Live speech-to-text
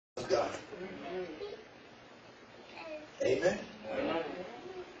God. Amen.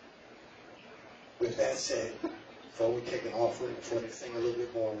 With that said, before we take an offering, before we sing a little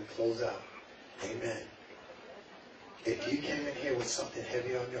bit more, we close out. Amen. If you came in here with something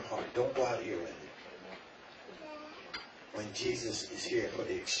heavy on your heart, don't go out here with it. When Jesus is here for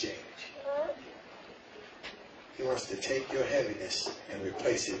the exchange, He wants to take your heaviness and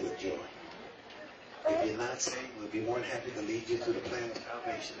replace it with joy. If you're not saved, we'll be more than happy to lead you through the plan of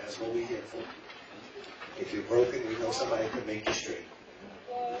salvation. That's what we're here for. If you're broken, we know somebody can make you straight.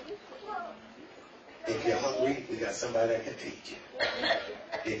 If you're hungry, we got somebody that can feed you.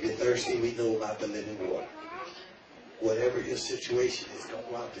 If you're thirsty, we know about the living water. Whatever your situation is, don't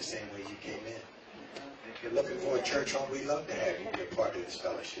go out the same way you came in. If you're looking for a church home, we'd love to have you be a part of this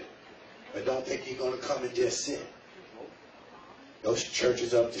fellowship. But don't think you're going to come and just sit. Those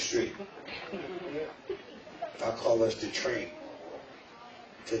churches up the street. I call us to train,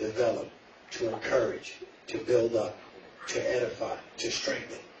 to develop, to encourage, to build up, to edify, to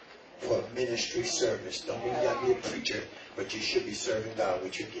strengthen for ministry service. Don't mean you got to be a preacher, but you should be serving God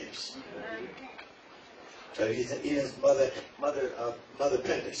with your gifts. So here's Mother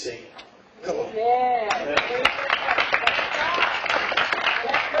Pender singing. Come on.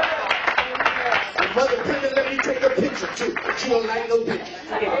 And Mother Pender, let me take a picture too, but she don't like no picture.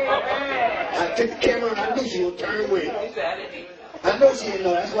 I took the camera and I knew she would turn away. I know she didn't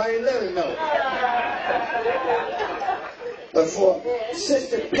know, that's why I didn't let her know. But for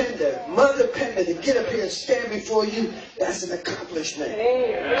Sister Pender, Mother Pender, to get up here and stand before you, that's an accomplishment.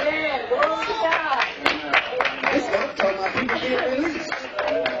 Amen. This is what I'm talking about, people being released.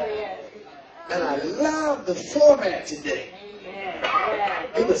 And I love the format today.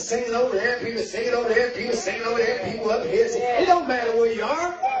 People singing over there, people singing over there, people singing over there, people up here. It don't matter where you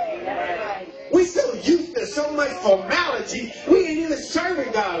are. We so used to so much formality, we ain't even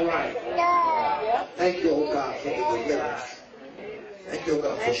serving God right. Thank you, oh God, for the deliverance. Thank you, oh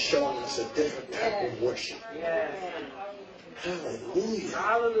God, for showing us a different type of worship. Hallelujah. I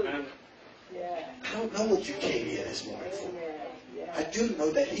don't know what you came here this morning for. I do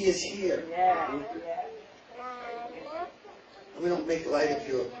know that He is here. We don't make light of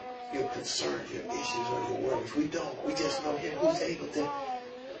your concerns, your issues, or your worries. We don't. We just know Him who's able to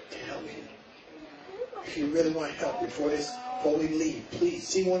help you. If you really want help before we leave, please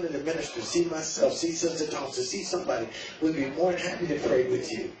see one of the ministers, see myself, see Sister Thompson, see somebody. We'd be more than happy to pray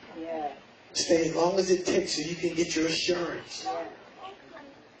with you. Stay as long as it takes so you can get your assurance.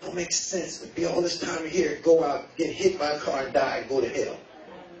 Don't make sense to be all this time here, go out, get hit by a car and die, and go to hell.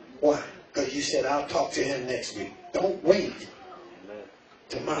 Why? Because you said, I'll talk to him next week. Don't wait.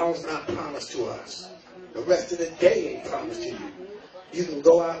 Tomorrow's not promised to us. The rest of the day ain't promised to you. You can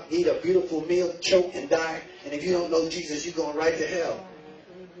go out, eat a beautiful meal, choke and die, and if you don't know Jesus, you're going right to hell.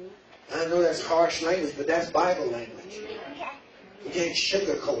 I know that's harsh language, but that's Bible language. You can't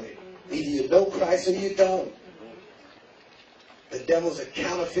sugarcoat it. Either you know Christ or you don't. The devil's a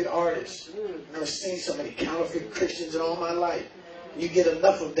counterfeit artist. I've never seen so many counterfeit Christians in all my life. You get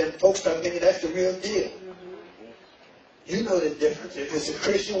enough of them, folks start thinking that's the real deal. You know the difference. If it's a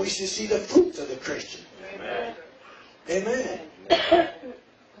Christian, we should see the fruits of the Christian. Amen. Amen.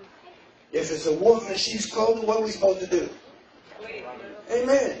 If it's a wolf in sheep's clothing, what are we supposed to do?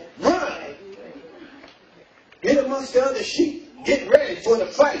 Amen. Run. Get amongst the other sheep. Get ready for the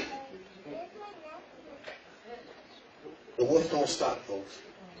fight. The wolf don't stop, folks.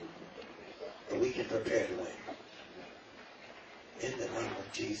 But we can prepare to win. In the name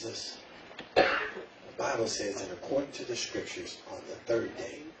of Jesus. The Bible says, and according to the scriptures, on the third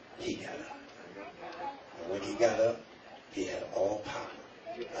day, He got up. And when He got up, He had all power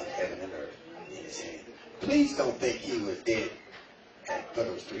of heaven and earth in His hand. Please don't think He was dead for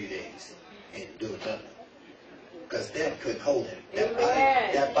those 3 days and doing nothing. Because death couldn't hold Him.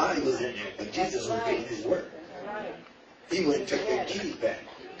 That body was in there, but Jesus was getting His work. He went and took their keys back.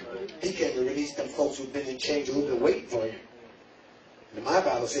 He came to release them folks who've been in chains, who've been waiting for Him. And my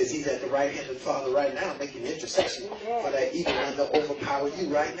Bible says He's at the right hand of the Father right now, making intercession for that evil one to overpower you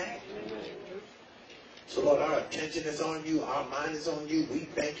right now. So Lord, our attention is on You. Our mind is on You. We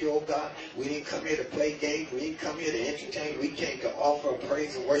thank You, oh God. We didn't come here to play games. We didn't come here to entertain. We came to offer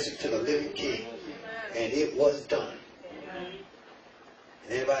praise and worship to the living King. And it was done.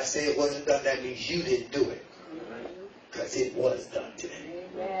 And everybody say it wasn't done, that means you didn't do it. Because it was done today.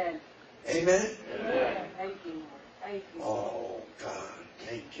 Amen. Amen? Amen. Thank you. Thank you. Oh, God.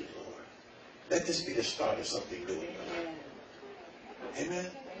 Thank You, Lord. Let this be the start of something new in your life. Amen?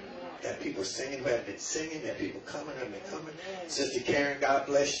 Got people singing who have been singing. Got people coming who have been coming. Sister Karen, God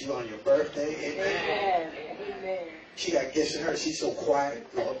bless you on your birthday. Amen. Amen. She got gifts in her. She's so quiet.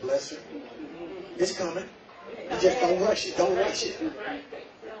 Lord bless her. It's coming. You just don't rush it. Don't rush it.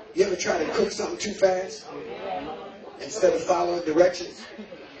 You ever try to cook something too fast? Instead of following directions?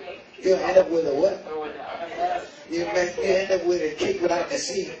 You'll end up with a what? You end up with a cake without the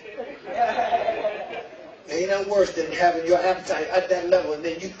seed. Ain't nothing worse than having your appetite at that level and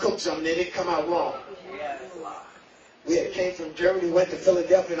then you cook something and it come out wrong. We had came from Germany, went to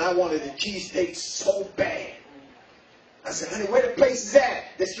Philadelphia, and I wanted a cheesesteak so bad. I said, honey, where the place is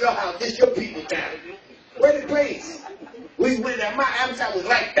at? This your house, this your people town. Where the place? We went there, my appetite was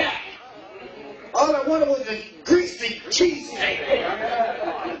like that. All I wanted was a greasy cheesesteak.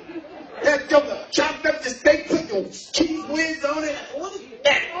 That joker chopped up the steak, put the cheese whiz on it,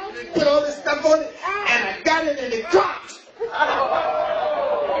 put all this stuff on it, and I got it and it dropped.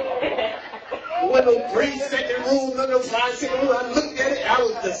 When no breeze set the room, no flies set the room, I looked at it, I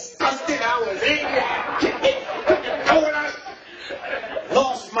was disgusted, I was angry, I kicked it, threw it out,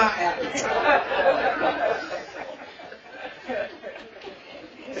 lost my appetite.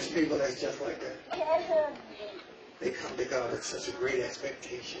 There's people that's just like that. They come to God with such a great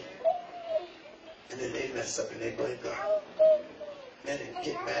expectation, and then they mess up and they blame God. And they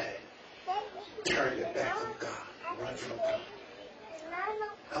get mad, turn their back on God, run from God.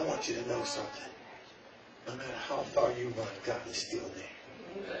 I want you to know something. No matter how far you run, God is still there.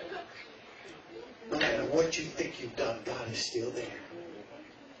 No matter what you think you've done, God is still there.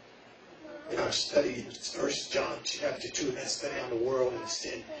 In our study in 1 John chapter 2, in that study on the world and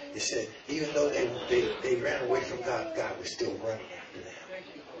sin, it said, even though they ran away from God, God was still running after them.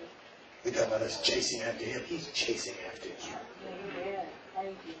 We talk about us chasing after Him. He's chasing after you.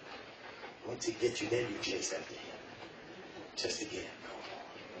 Once He gets you, then you chase after Him. Just to get Him.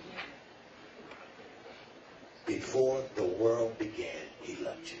 Before the world began, He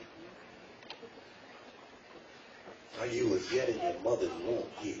loved you. While you was yet in your mother's womb,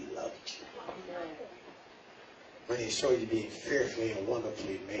 He loved you. When He saw you being fearfully and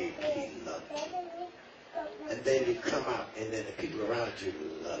wonderfully made, He loved you. And then you come out, and then the people around you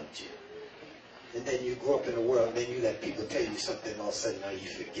loved you. And then you grow up in the world, and then you let people tell you something, and all of a sudden now you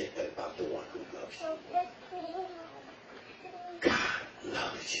forget about the one who loves you. God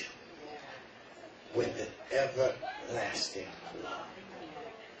loves you with an everlasting love,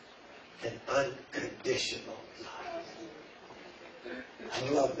 an unconditional love,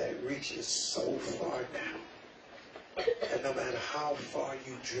 a love that reaches so far down that no matter how far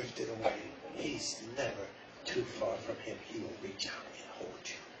you drifted away, He's never too far from Him. He will reach out and hold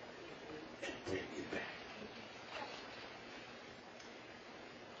you and bring you back.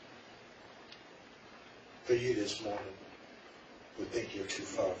 For you this morning who think you're too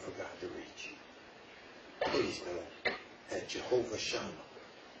far for God to reach, please know that Jehovah Shammah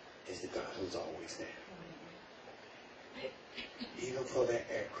is the God who's always there. Even for that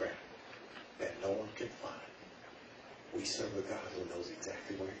aircraft that no one can find, we serve a God who knows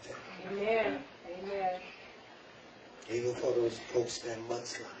exactly where it's at. Amen. Amen. Even for those folks that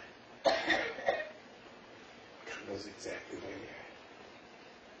mudslide, God knows exactly where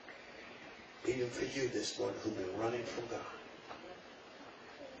you're at. Even for you this morning who've been running from God.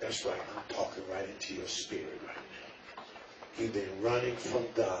 That's right, I'm talking right into your spirit right now. You've been running from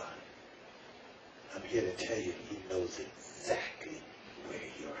God. I'm here to tell you He knows exactly where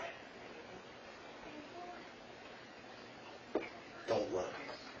you're at. Don't run.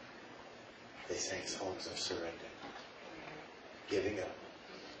 They sang songs of surrender, giving up,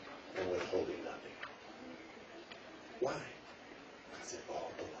 and withholding nothing. Why? Because it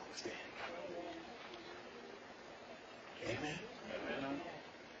all belongs to Him. Amen? Amen.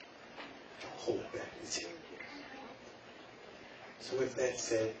 Don't hold back. It's Him. So with that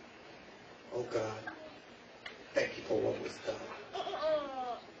said, oh God, thank you for what was done.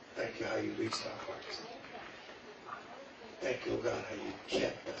 Thank you how you reached our hearts. Thank you, oh God, how you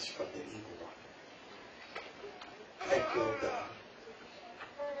kept us from the evil one. Thank you, oh God,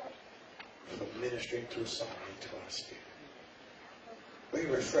 for ministering through song into our spirit.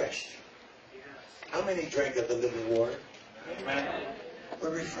 We're refreshed. How many drank of the living water? Amen.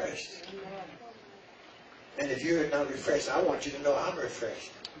 We're refreshed. And if you're not refreshed, I want you to know I'm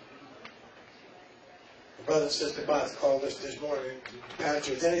refreshed. Brother and Sister Boss called us this morning.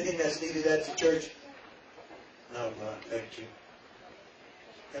 Pastor, is anything that's needed at the church? No, God, thank you.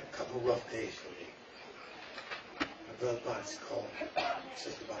 Had a couple of rough days for me. My brother Boss called.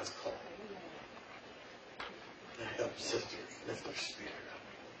 Sister Boss called. And I helped Sister lift her spirit up.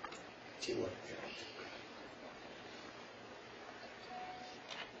 She wasn't feeling too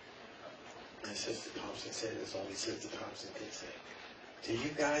good. And Sister Thompson said, as only Sister Thompson could say, do you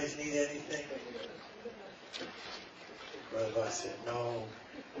guys need anything? Brother Boss said, no,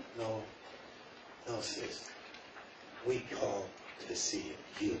 sis. We call to see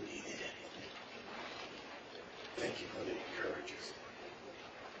if you needed anything. Thank you for the encouragers.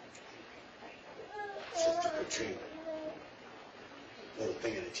 Sister Katrina, little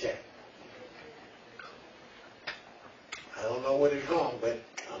thing in the chat. I don't know what is wrong, but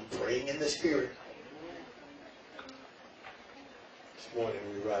I'm praying in the spirit. This morning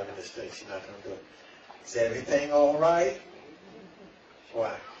we arrived in the state. She's not going to do it. Is everything all right?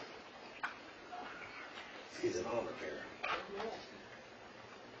 Why? She's an armor bearer.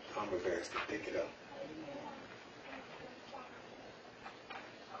 Armor bearers can pick it up.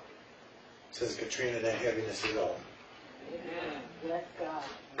 Says Katrina, that heaviness is off. Amen. Bless God.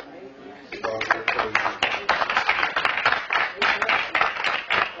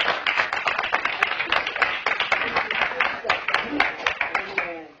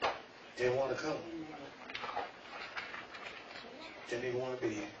 Didn't want to come. Didn't even want to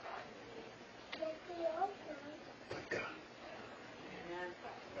be here. But God,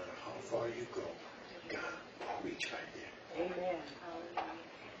 no matter how far you go, God will reach right there. Amen.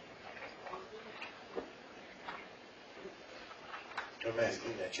 I'm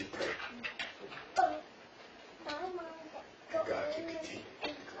asking that you pray. And God can continue.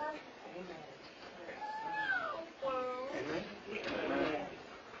 Amen. Amen.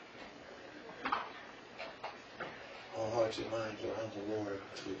 All hearts and minds around the Lord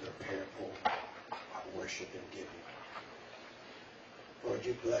to prepare for our worship and giving. Lord,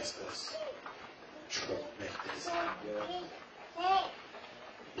 you blessed us tremendously.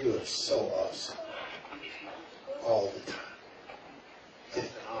 You are so awesome all the time. It's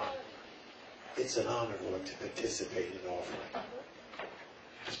an honor. It's an honor, Lord, to participate in offering.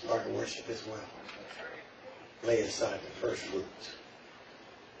 It's part of worship as well. Lay aside the first fruits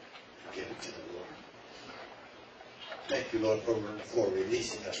and give it to the Lord. Thank you, Lord, for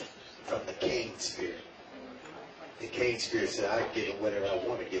releasing us from the Cain spirit. The Cain spirit said, I give him whatever I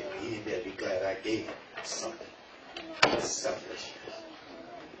want to give him. He better be glad I gave him something. That's selfishness.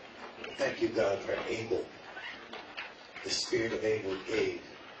 Thank you, God, for Abel. The spirit of Abel gave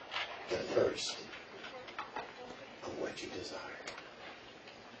the first of what you desire.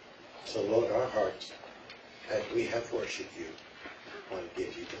 So, Lord, our hearts, as we have worshipped you, want to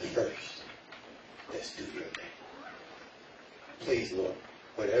give you the first. Let's do your name. Please, Lord,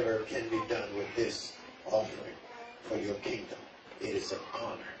 whatever can be done with this offering for your kingdom, it is an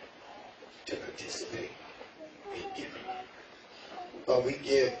honor to participate in giving. But we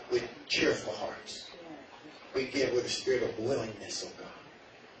give with cheerful hearts. We give with a spirit of willingness, oh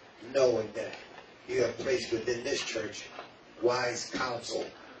God, knowing that you have placed within this church wise counsel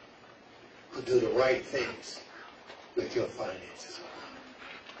who do the right things with your finances, oh God.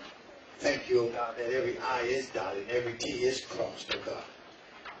 Thank you, oh God, that every I is dotted and every T is crossed, oh God.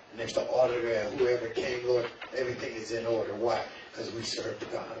 And if the auditor and whoever came, Lord, everything is in order. Why? Because we serve the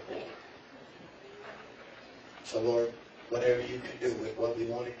God of order. So, Lord, whatever you can do with what we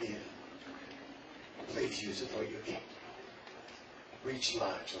want to give, please use it for your kingdom. Reach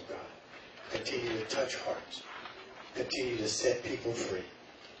lives, oh God. Continue to touch hearts. Continue to set people free.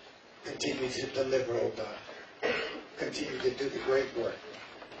 Continue to deliver, oh God. Continue to do the great work.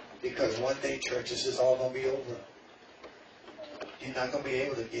 Because one day, church, this is all going to be over. You're not going to be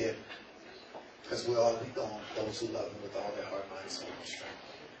able to give. Because we'll all be gone. Those who love him with all their heart, mind, soul, and strength.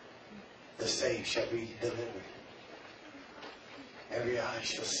 The saved shall be delivered. Every eye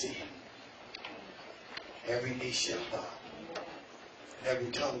shall see him. Every knee shall bow. And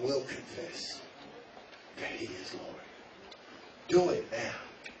every tongue will confess that he is Lord. Do it now.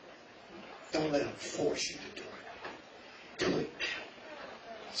 Don't let them force you to do it. Do it now.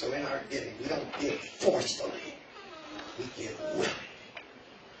 So in our giving, we don't give forcefully. We give willingly.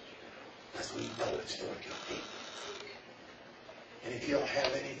 Because we know it's for your kingdom. And if you don't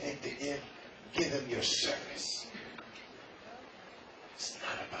have anything to give him your service. It's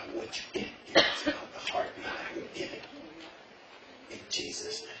not about what you can give. It's about the heart behind your giving. In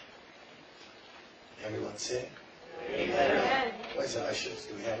Jesus' name. Everyone say amen. Where's the ushers?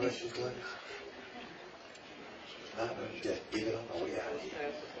 Do we have ushers with us? Not when you just give it on the way out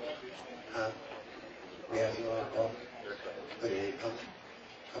here. Huh? We have you on call? Okay,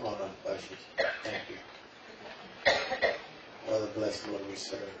 come on up, ushers. Thank you. What a blessed Lord we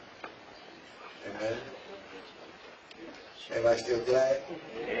serve. Amen. Everybody still glad?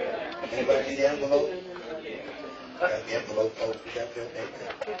 Anybody need the envelope? Got the envelope, folks. We got the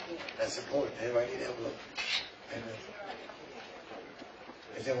envelope. That's important. Everybody need the envelope. Amen.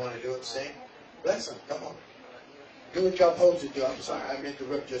 If they want to do it, sing. Bless them. Come on. Do what y'all supposed to do. I'm sorry. I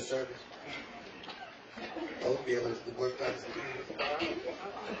interrupted your service. I'll be able to work on it.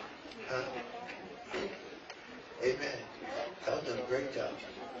 Huh? Amen. I've done a great job.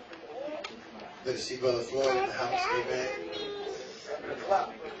 Good to see Brother Floyd in the house. Amen.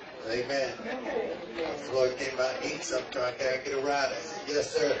 Amen. Floyd came by and ate something. I can't get a ride. I said, yes,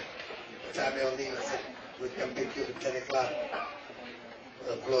 sir. What time they'll leave? I said, we'll come pick you up at 10 o'clock.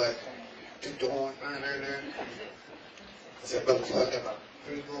 Brother Floyd took the horn. I said, Brother Floyd, I got about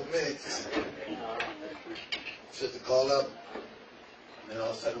 3 more minutes. Sister called up. And all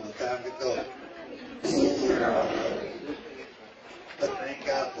of a sudden, it was time to go. But thank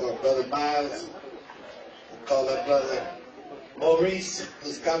God for Brother Miles. We called up Brother Maurice,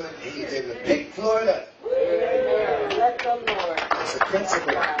 who's coming. He's in the big Florida. Bless the Lord. It's a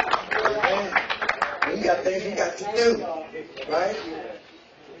principle. Amen. We got things we got to do. Right?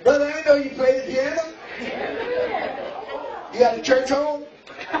 Brother, I know you play the piano. You got a church home?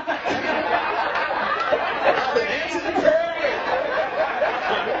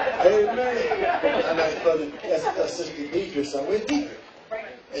 Amen. I know Brother, that's Sister Deidre, so we're Deidre.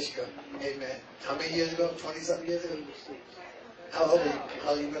 There she go. Amen. How many years ago? 20-something years ago? How old are you? How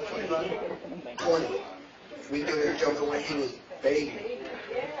old are you? 25? 20. We do this joke when he was baby.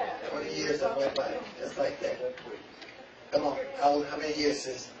 20 years that went by. Just like that. Come on. How many years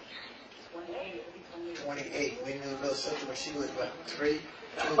since? 28. We knew little sister when she was about 3,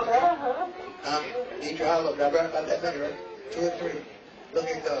 2 or 3. Deidre, how old? About that many, right? 2 or 3. Look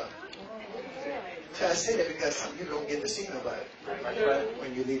at God. So I say that because you don't get to see nobody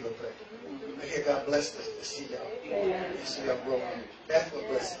when you leave a place. I hear God bless us to see y'all. To see y'all growing. That's what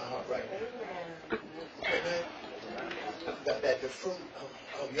blesses my heart right now. Amen. Got that the fruit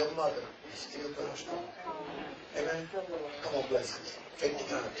of your mother is still going strong. Amen. Come on, bless us. Take the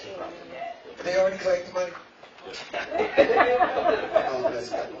time. Did they already collect the money? Come on, bless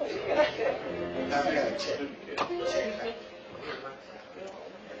God. Now I got to check. Check.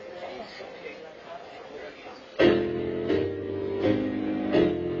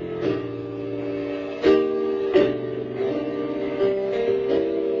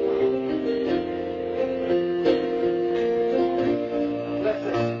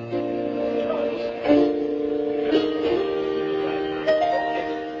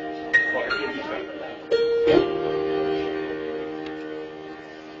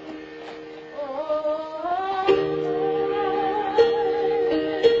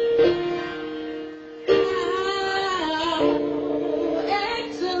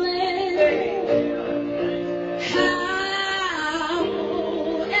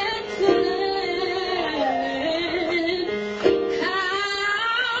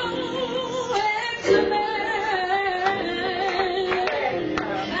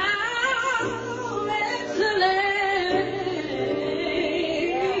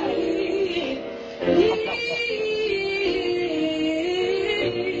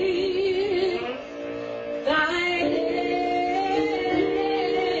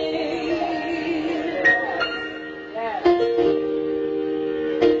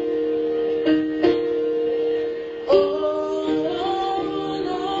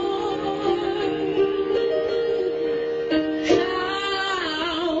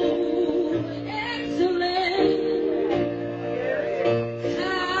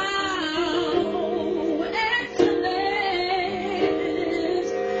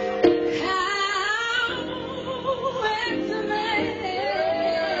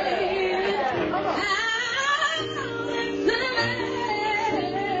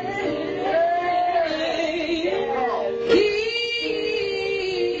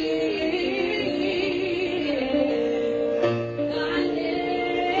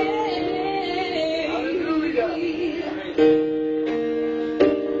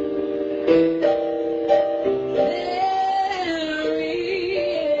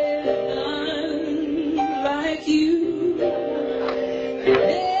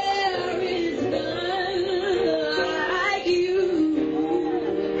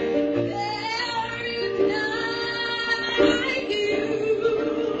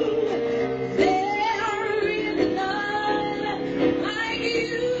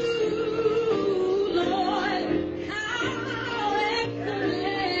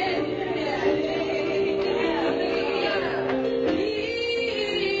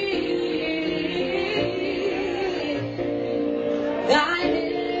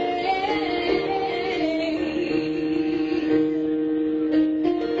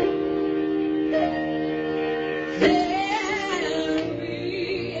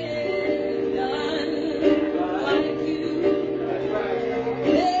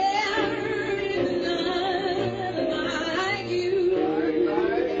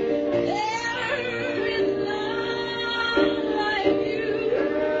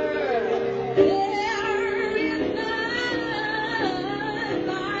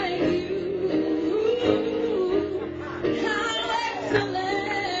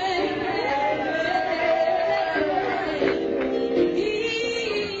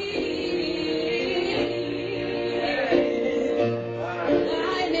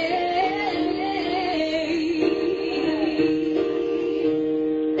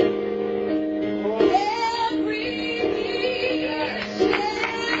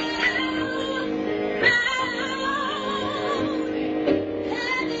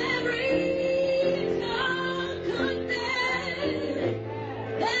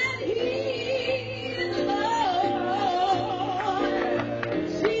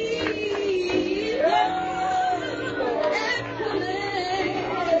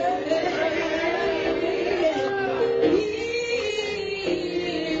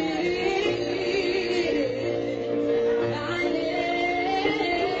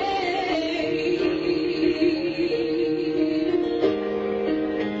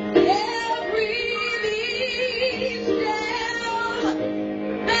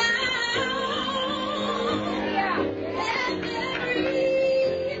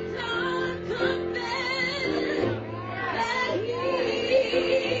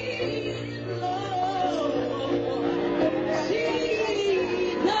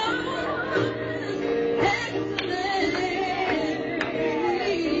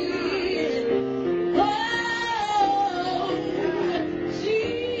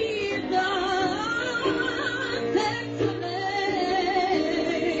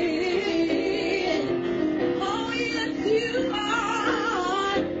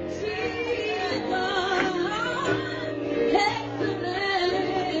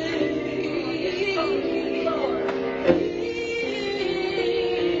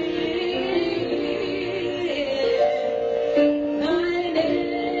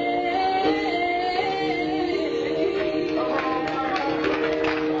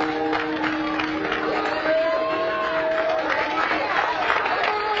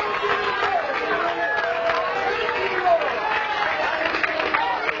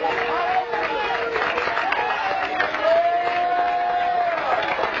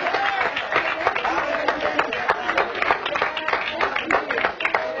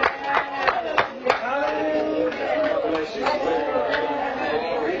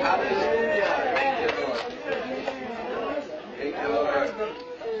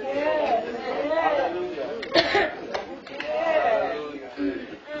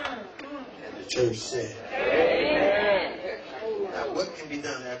 church said. Amen. Now, what can be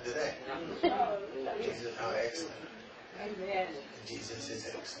done after that? Jesus, how excellent. Amen. Jesus is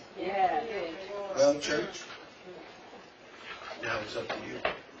excellent. Yeah. Well, church, now it's up to you.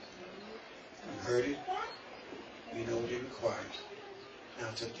 You heard it. You know what it requires. Now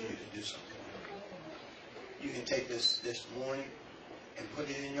it's up to you to do something. You can take this morning and put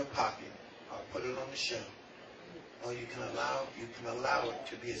it in your pocket or put it on the shelf. Or you can allow it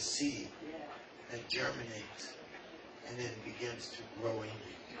to be a seed that germinates and then begins to grow in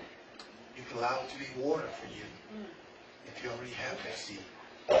you. You can allow it to be water for you if you already have that seed.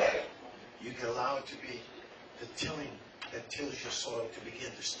 You can allow it to be the tilling that tills your soil to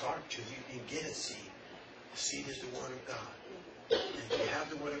begin to start to. You can get a seed. The seed is the Word of God. And if you have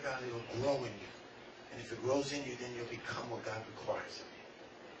the Word of God, it will grow in you. And if it grows in you, then you'll become what God requires of you.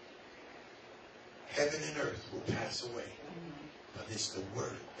 Heaven and earth will pass away, but it's the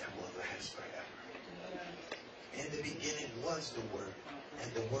Word that will last forever. In the beginning was the Word,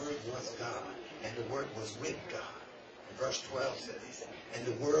 and the Word was God, and the Word was with God. And verse 12 says, and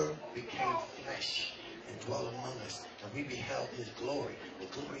the Word became flesh and dwelt among us, and we beheld His glory, the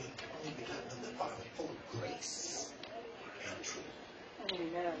glory of the only begotten of the Father, full of grace and truth.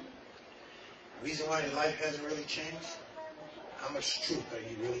 Amen. The reason why your life hasn't really changed, how much truth are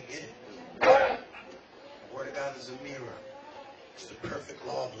you really getting? The Word of God is a mirror. It's the perfect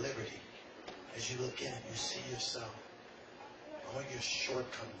law of liberty. As you look in it, you see yourself. All your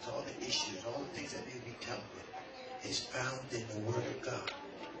shortcomings, all the issues, all the things that need to be dealt with is found in the Word of God.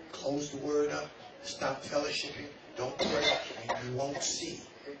 Close the Word up. Stop fellowshipping. Don't pray. And you won't see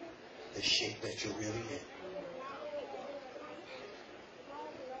the shape that you're really in.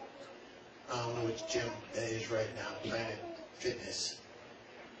 I don't know which gym that is right now. Planet Fitness.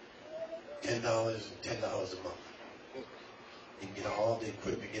 $10 and $10 a month. You can get all the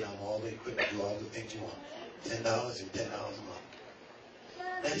equipment, get on all the equipment, do all the things you want. $10 and $10 a month.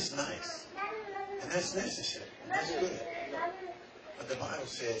 That is nice. And that's necessary. And that's good. But the Bible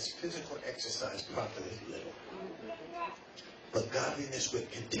says physical exercise profiteth little. But godliness with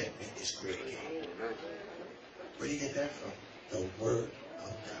contentment is great gain. Where do you get that from? The Word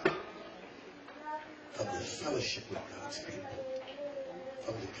of God. From the fellowship with God's people.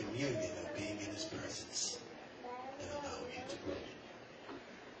 From the communion of being in His presence. And allowing Him to grow.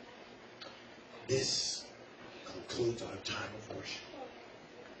 This concludes our time of worship.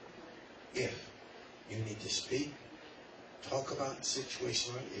 If you need to speak, talk about a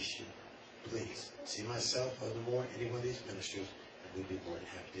situation or an issue, please see myself or any one of these ministers, and we'll be more than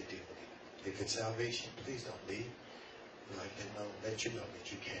happy to deal with you. If it's salvation, please don't leave. We'd like to let you know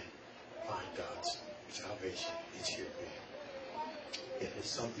that you can find God's salvation. It's here for you. If it's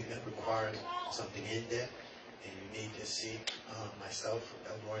something that requires something in depth, and you need to see myself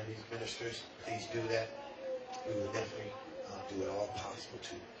or one of these ministers, please do that. We will definitely do it all possible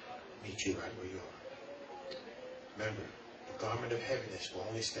to meet you right where you are. Remember, the garment of heaviness will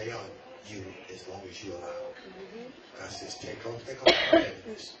only stay on you as long as you allow it. God says, take off the garment of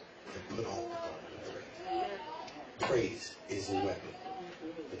heaviness and put on the garment of praise. Praise is a weapon.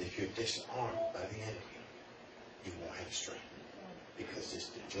 But if you're disarmed by the enemy, you won't have strength. Because it's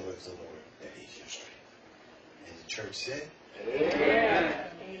the joy of the Lord that is your strength. And the church said, amen.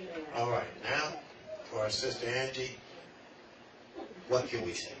 All right, now for our sister Angie, what can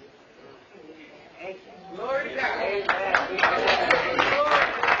we say? Glory to God.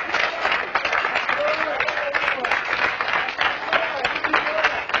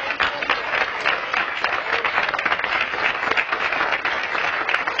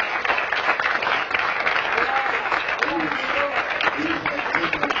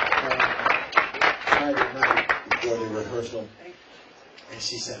 Friday night before the rehearsal, and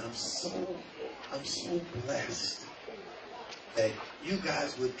she said, I'm so blessed that you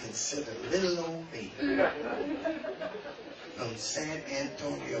guys would consider little old me from San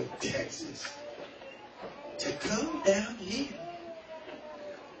Antonio, Texas, to come down here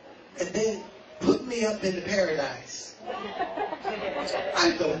and then put me up in the paradise.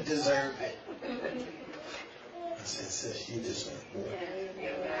 I don't deserve it. I said, sis, you deserve more.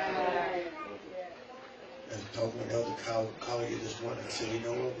 And talking to Elder Collier this morning, I said, you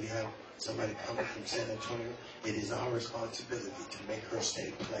know what? We have somebody coming from San Antonio. It is our responsibility to make her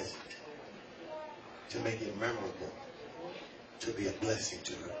stay pleasant, to make it memorable, to be a blessing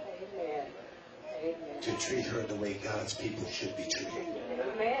to her, to treat her the way God's people should be treated.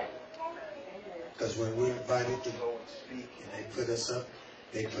 Because when we're invited to go and speak and they put us up,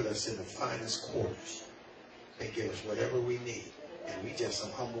 they put us in the finest quarters. They give us whatever we need. And we just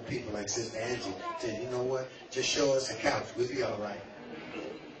some humble people like Sister Angie said, you know what? Just show us a couch. We'll be all right.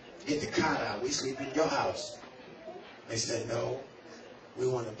 Get the cot out. We sleep in your house. They said, no, we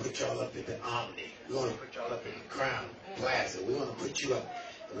want to put y'all up at the Omni. We want to put y'all up at the Crown Plaza. We want to put you up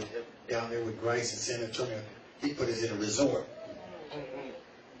down there with Grice and San Antonio. He put us in a resort.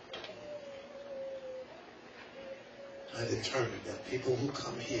 I determined that people who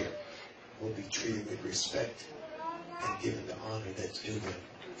come here will be treated with respect and given the honor that's due them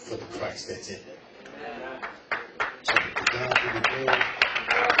for the Christ that's in them. So to God be the glory.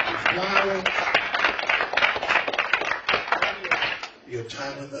 Flowers, your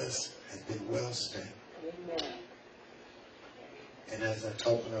time with us has been well spent. Amen. And as I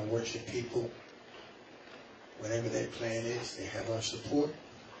talk with our worship people, whatever their plan is, they have our support.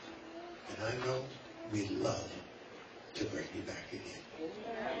 And I know we love to bring you back again.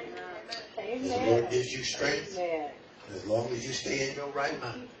 Amen. As the Lord gives you strength, Amen. as long as you stay in your right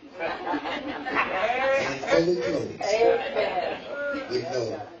mind and fully clothed, Amen. we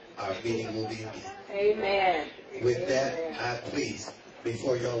know our meeting will be again. Amen. With that, I please,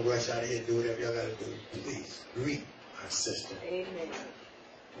 before y'all rush out of here and do whatever y'all got to do, please greet our sister. Amen.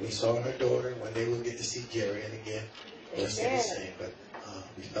 We saw her daughter. One day we'll get to see Jerry, and again, we'll stay the same. But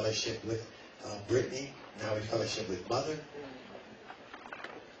we fellowship with Brittany. Now we fellowship with Mother.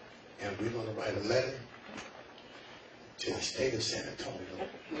 And we're going to write a letter to the state of San Antonio.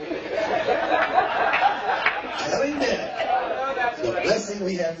 Telling them the blessing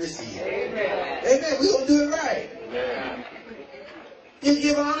we have received. Amen. Amen. We're going to do it right. Amen. You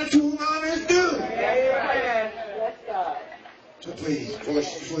give honor to whom honor is due. Amen. Bless God. So please,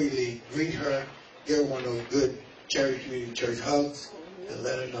 before you leave, greet her, give her one of those good Cherry Community Church hugs, and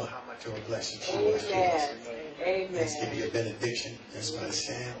let her know how much of a blessing she was to us. Amen. Let's give you a benediction. That's my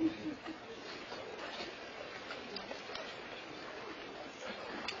stand.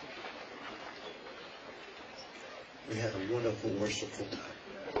 We had a wonderful, worshipful time.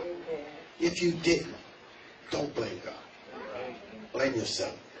 Amen. If you didn't, don't blame God. Blame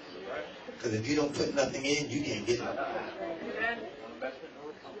yourself. Because if you don't put nothing in, you can't get it.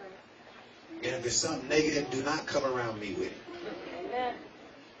 And if it's something negative, do not come around me with it.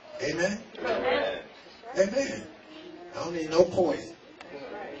 Amen? Amen? Amen. I don't need no poison.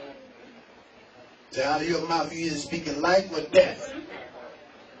 So out of your mouth, you either speaking life or death.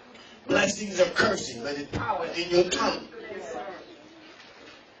 Blessings or cursing, but it's power in your tongue.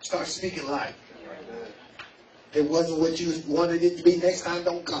 Start speaking life. If it wasn't what you wanted it to be, next time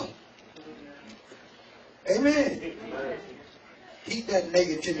don't come. Amen. Keep that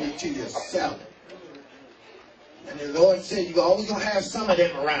negativity to yourself. And the Lord said you're always going to have some of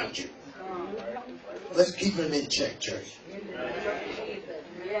them around you. Let's keep them in check, church.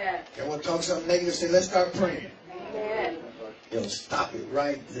 You want to talk something negative? Say, let's start praying. You'll stop it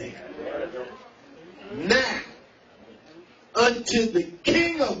right there. Now, unto the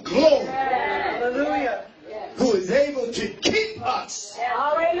King of glory, Hallelujah. who is able to keep us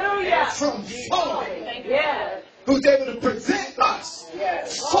Hallelujah. from falling, Yes. who's able to present us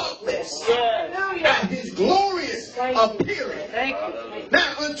Yes. faultless Hallelujah. at his glorious appearing. Thank you.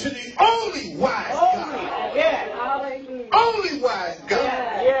 Now unto the only wise God, Yes. Hallelujah. only wise God,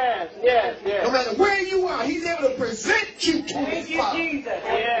 Yes. Yes. Yes. no matter where you are, he's able to present you to Thank his you, Father. Jesus.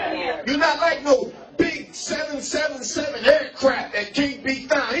 Yes. You're not like no big 777 aircraft that can't be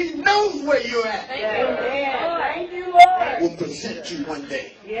found. He knows where you're at. Thank you, Lord. Will present you one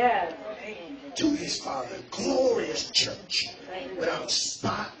day Yes. to his Father. Glorious church without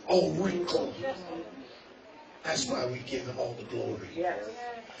spot or wrinkle. That's why we give him all the glory. Yes.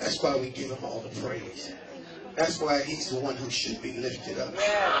 That's why we give him all the praise. That's why he's the one who should be lifted up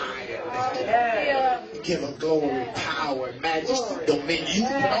high and lifted up. We give him glory, power, majesty, dominion. You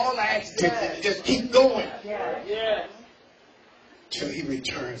can put all the adjectives in and just keep going. Yes. Till he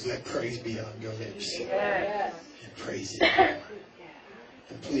returns, let praise be on your lips. Yes. And praise it.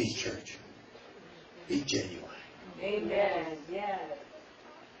 And please, church, be genuine. Amen. Yes.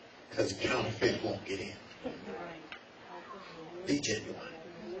 Because counterfeit won't get in. Be genuine.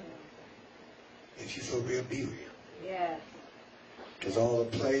 If you for real, be real. Yes. Because all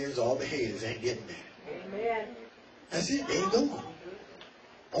the players, all the haters ain't getting there. Amen. That's it. They ain't going.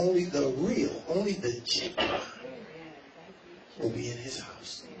 Only the real, only the genuine will be in his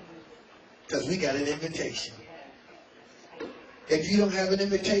house. Because we got an invitation. If you don't have an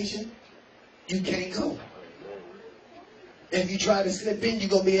invitation, you can't go. If you try to slip in, you're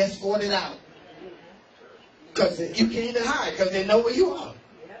going to be escorted out. Because you can't even hide, because they know where you are.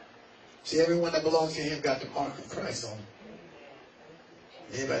 See, everyone that belongs to him got the mark of Christ on them.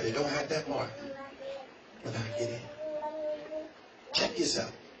 Anybody that don't have that mark will not get in. Check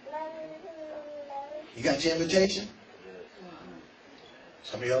yourself. You got your invitation?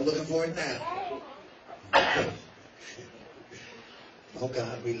 Some of y'all looking for it now. Oh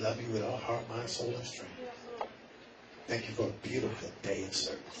God, we love you with our heart, mind, soul, and strength. Thank you for a beautiful day of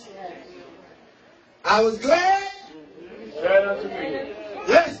service. I was glad.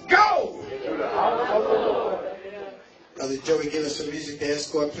 Let's go. Brother Joey, give us some music to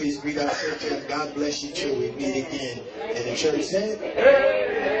escort. Please greet our church. God bless you too. We meet again. And the church said,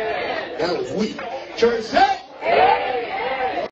 that was weak. Church said,